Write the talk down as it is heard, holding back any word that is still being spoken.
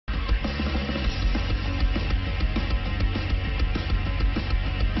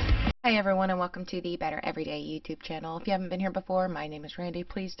Hi everyone and welcome to the Better Everyday YouTube channel. If you haven't been here before, my name is Randy.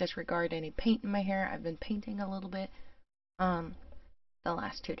 Please disregard any paint in my hair. I've been painting a little bit um the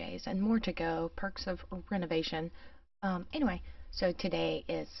last 2 days and more to go. Perks of renovation. Anyway, so today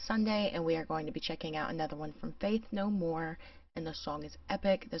is Sunday and we are going to be checking out another one from Faith No More, and the song is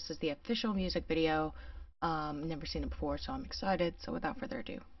Epic. This is the official music video. Never seen it before, so I'm excited. So without further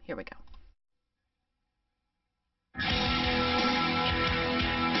ado, here we go.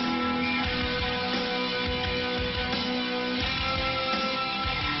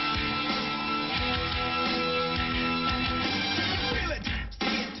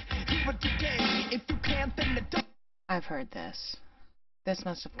 I've heard this. This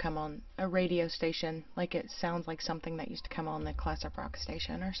must have come on a radio station. Like, it sounds like something that used to come on the classic rock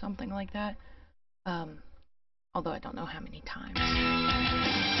station or something like that. Although I don't know how many times.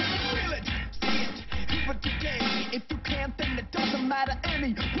 Feel it, see it, hear it today. If you can't, then it doesn't matter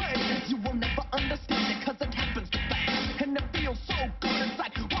anyway. You will never understand it, cause it happens too fast. And it feels so good, it's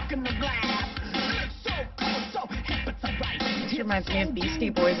like walking the glass. It's so cool, so hip, it's alright. This reminds me of Beastie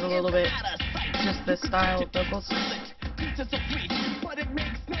Boys a little bit. Just the style of vocals. But it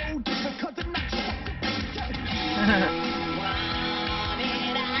makes no difference, cause it knocks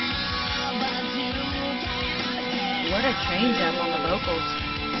What a change up on the vocals.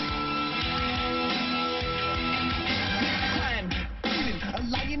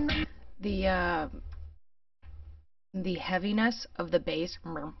 The heaviness of the bass,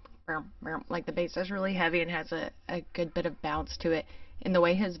 like the bass is really heavy and has a good bit of bounce to it, and the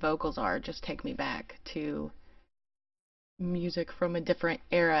way his vocals are just take me back to music from a different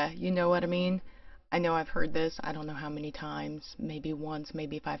era. You know what I mean? I know I've heard this, I don't know how many times, maybe once,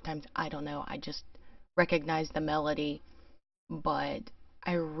 maybe 5 times, I don't know. I just recognize the melody, but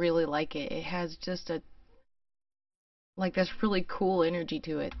I really like it. It has just a, like, this really cool energy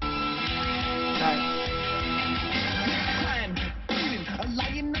to it. Sorry.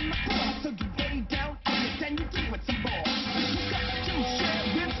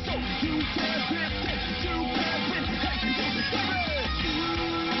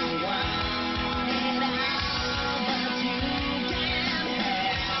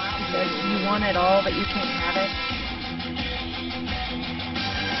 You want it all, but you can't have it.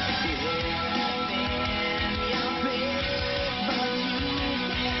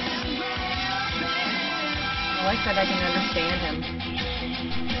 I like that I can understand him.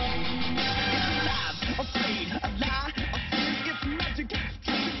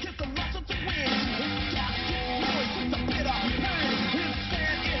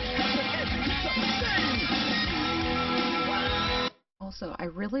 Also, I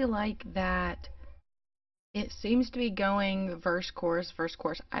really like that it seems to be going verse, chorus,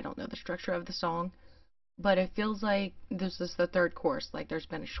 I don't know the structure of the song, but it feels like this is the third chorus. Like, there's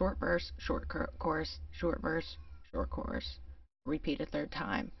been a short verse, short chorus, short verse, short chorus, repeat a third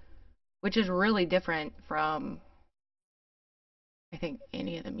time, which is really different from, I think,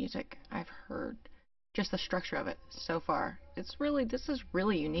 any of the music I've heard. Just the structure of it so far. This is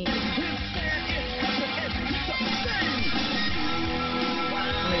really unique.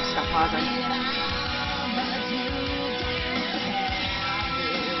 Let me stop pausing.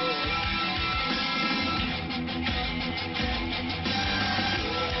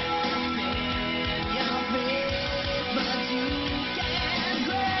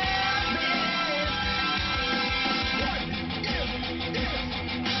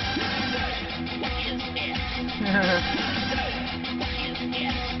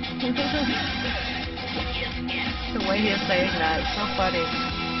 The way he is saying that, it's so funny.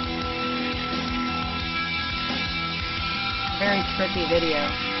 Very trippy video.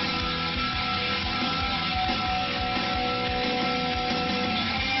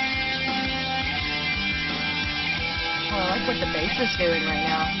 Oh, I like what the bass is doing right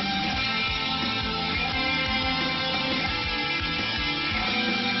now.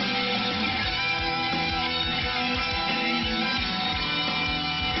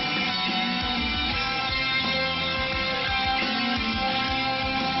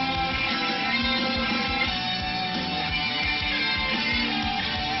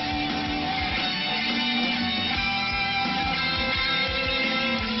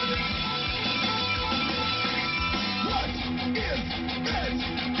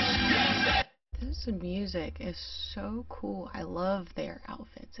 This music is so cool. I love their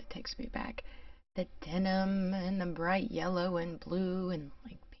outfits. It takes me back. The denim and the bright yellow and blue and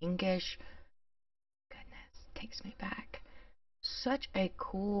like pinkish. Goodness, takes me back. Such a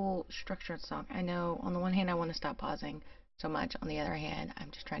cool structured song. I know on the one hand I want to stop pausing so much. On the other hand,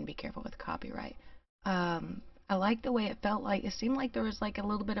 I'm just trying to be careful with copyright. I I like the way it felt like. It seemed like there was like a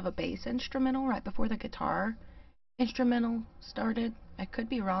little bit of a bass instrumental right before the guitar instrumental started. I could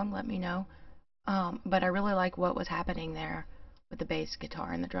be wrong, let me know. But I really like what was happening there with the bass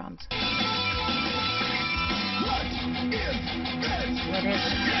guitar and the drums. What is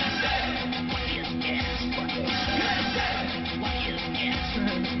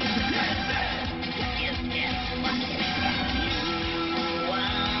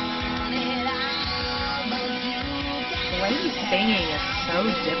The way he's singing is so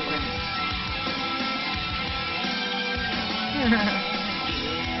different.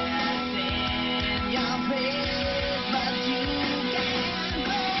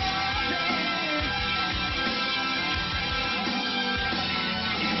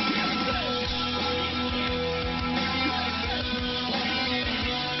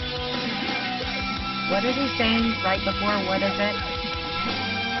 What is he saying right before? What is it?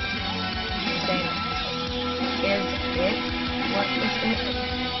 He's saying, is it? What is it?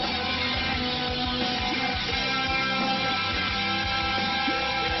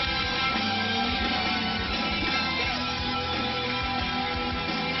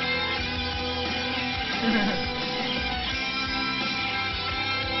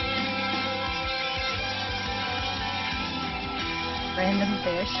 Random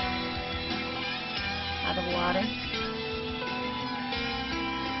fish out of water.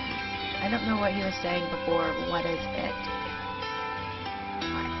 I don't know what he was saying before. What is it?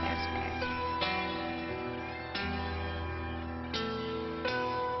 What is it?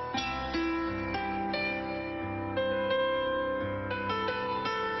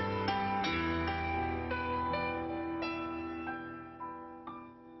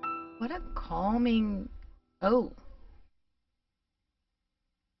 What a calming... Oh.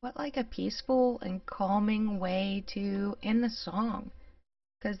 What like a peaceful and calming way to end the song.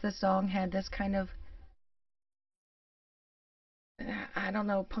 Because the song had this kind of, I don't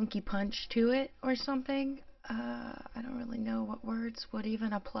know, punky punch to it or something. I don't really know what words would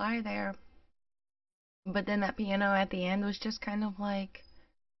even apply there. But then that piano at the end was just kind of like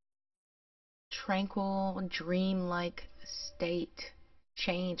tranquil, dream-like state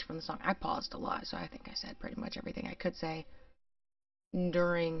change from the song. I paused a lot, so I think I said pretty much everything I could say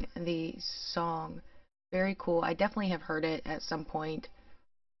during the song. Very cool. I definitely have heard it at some point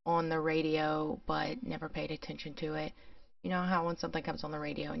on the radio, but never paid attention to it. You know how when something comes on the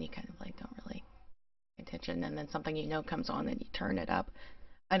radio and you kind of like don't really pay attention, and then something you know comes on and you turn it up.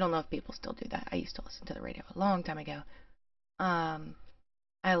 I don't know if people still do that. I used to listen to the radio a long time ago.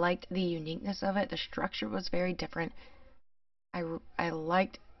 I liked the uniqueness of it. The structure was very different. I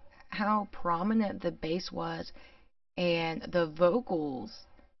liked how prominent the bass was, and the vocals,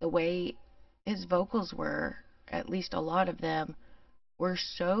 the way his vocals were, at least a lot of them, were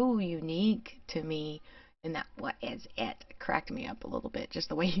so unique to me. And that what is it cracked me up a little bit, just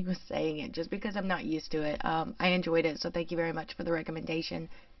the way he was saying it, just because I'm not used to it. I enjoyed it, so thank you very much for the recommendation.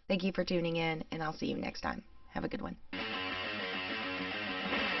 Thank you for tuning in, and I'll see you next time. Have a good one.